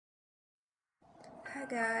Hi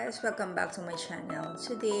guys, welcome back to my channel.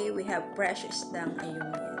 Today we have fresh isdang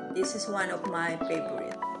ayungin. This is one of my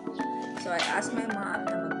favorite. So I asked my mom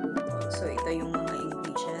na magluto. So ito yung mga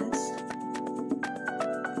ingredients.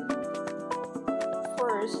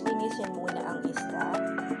 First, linisin muna ang isda.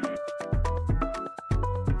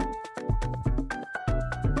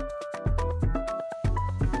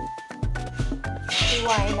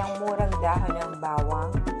 Iwain ang murang dahon ng bawang.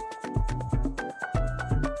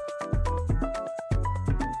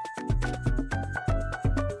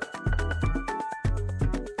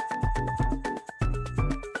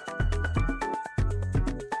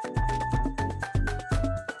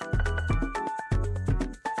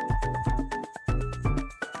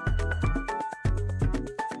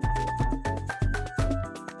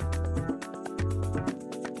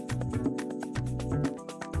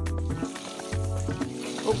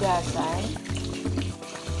 Ugasan,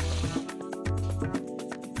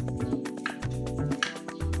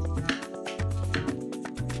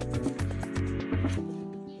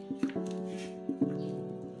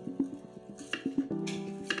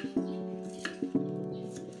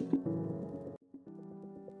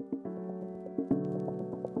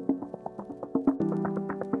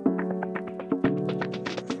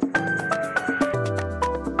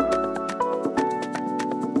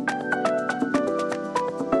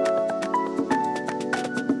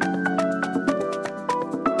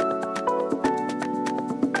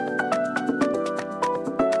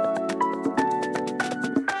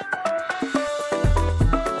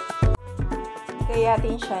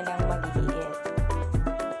 kayatin siya ng maliliit.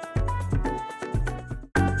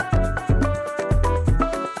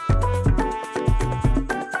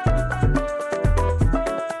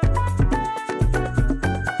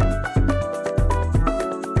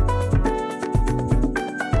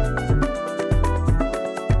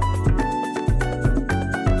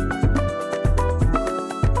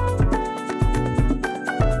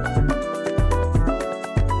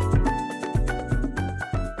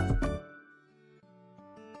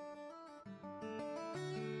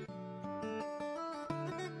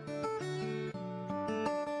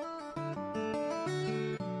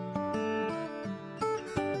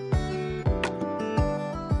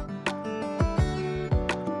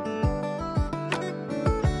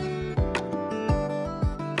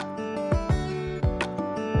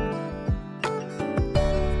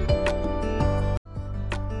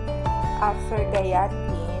 After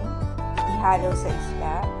gayatin, ihalo sa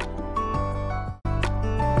isda.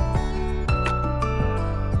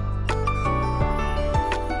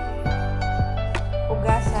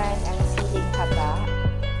 Hugasan ang siling haba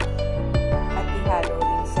at ihalo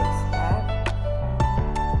rin sa isda.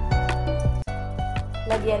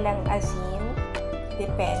 Lagyan ng asin,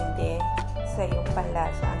 depende sa iyong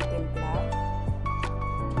panlasa ang timpla.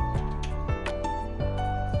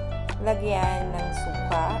 Lagyan ng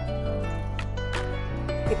suka.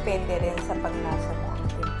 Depende rin sa paglasa mo ang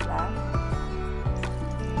timpla.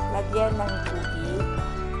 Lagyan ng tubig,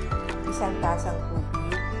 1 tasang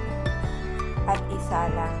tubig, at isa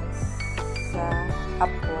lang sa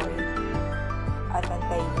apoy at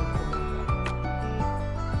antayin yung tumulo.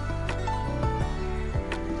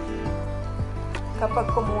 Kapag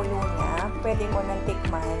kumulo na, pwede mo nang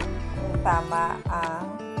tikman kung tama ang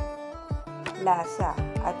lasa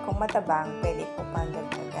at kung matabang, pwede po pang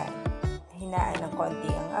dagdagan. Hinaan ng konti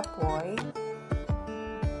ang apoy.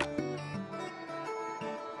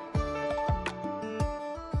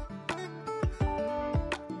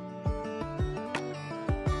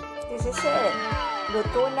 This is it.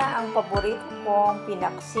 Luto na ang paborito kong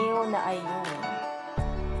pinaksiw na ayungin.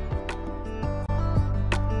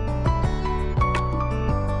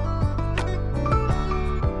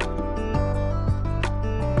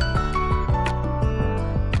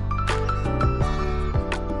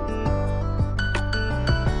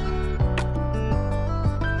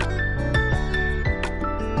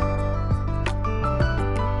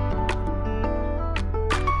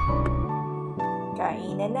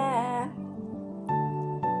 Kainan na!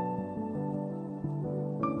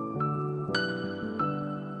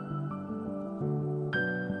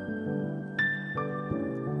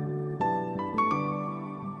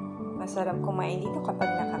 Masarap kumain dito kapag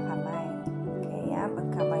nakakamay. Kaya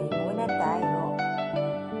magkamay muna tayo.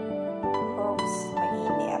 Oops,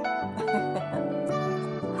 mainit.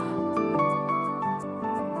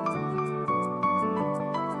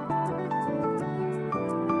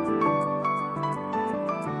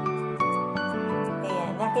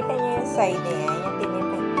 Nakita niyo yung side na yan, yung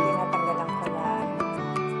tinatanggalan ko na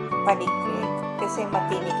paligpit. Kasi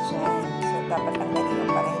matinik siya. So, dapat tanggalin mo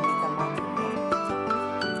para hindi ka makikita.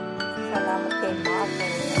 Salamat kay Mom.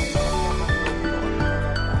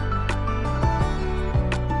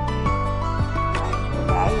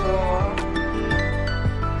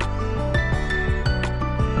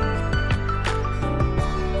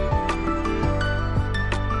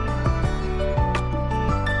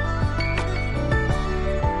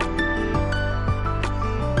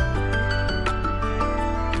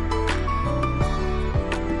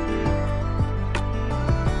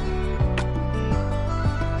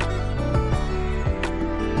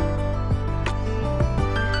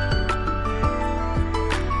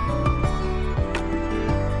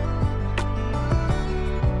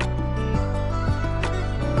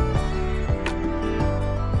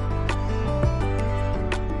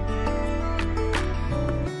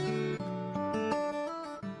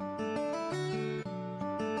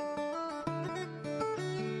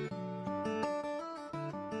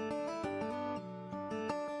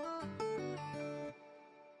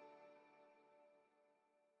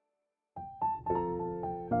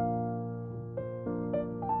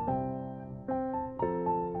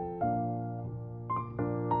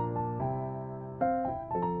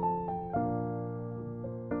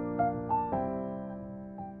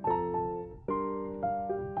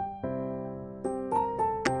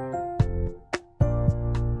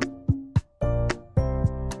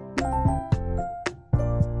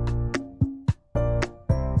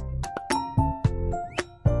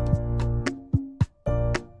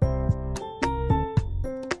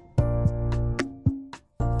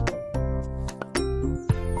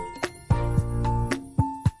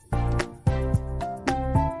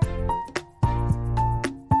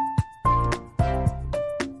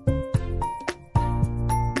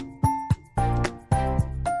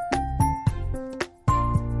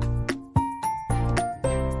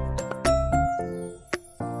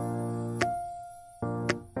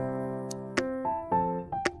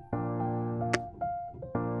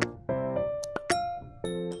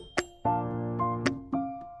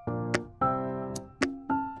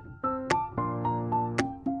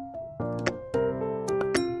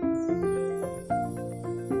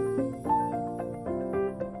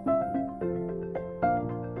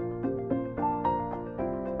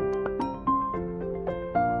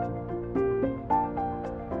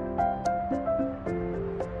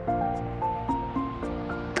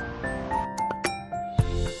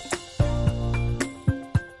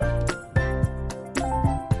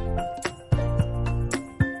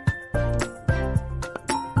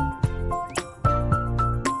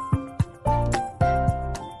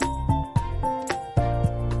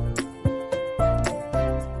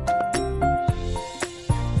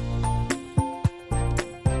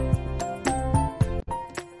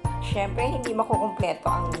 Siyempre, hindi makukumpleto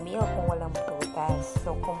ang meal kung walang prutas.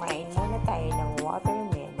 So, kumain muna tayo ng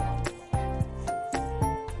watermelon.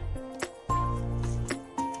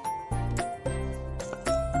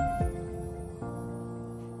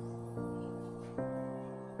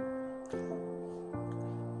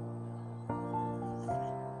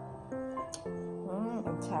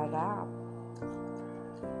 Ang sarap.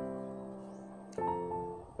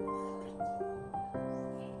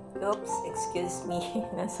 Oops, excuse me.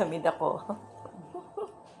 Nasa mid ako.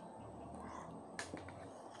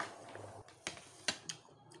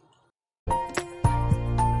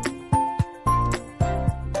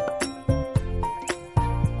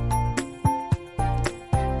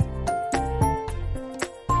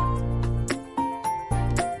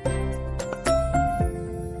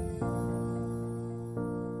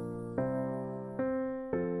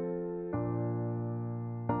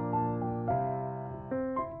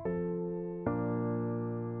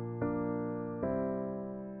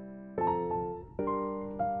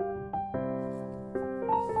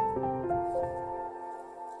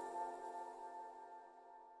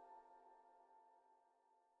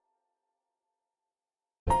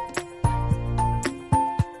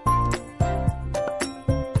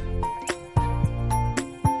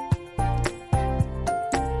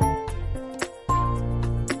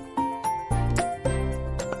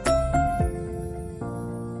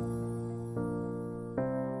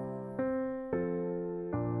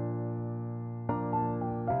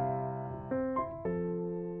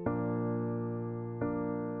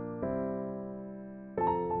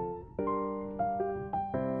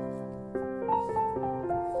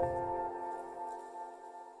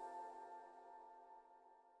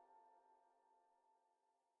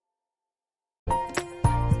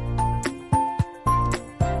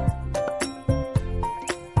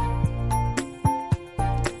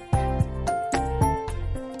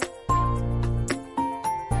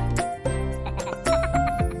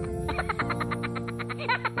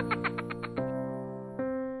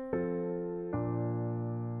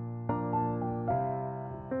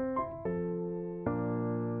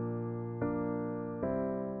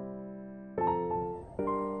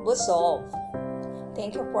 Busog.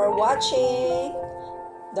 Thank you for watching.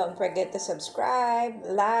 Don't forget to subscribe,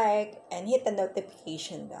 like, and hit the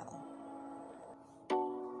notification bell.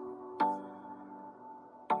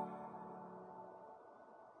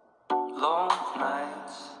 Long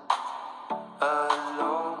nights,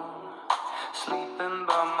 alone, sleeping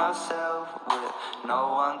by myself with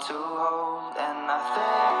no one to hold. And I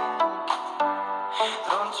think,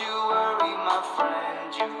 don't you worry, my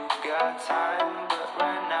friend, you got time. But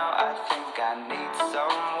right now I think I need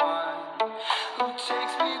someone who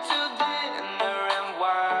takes me to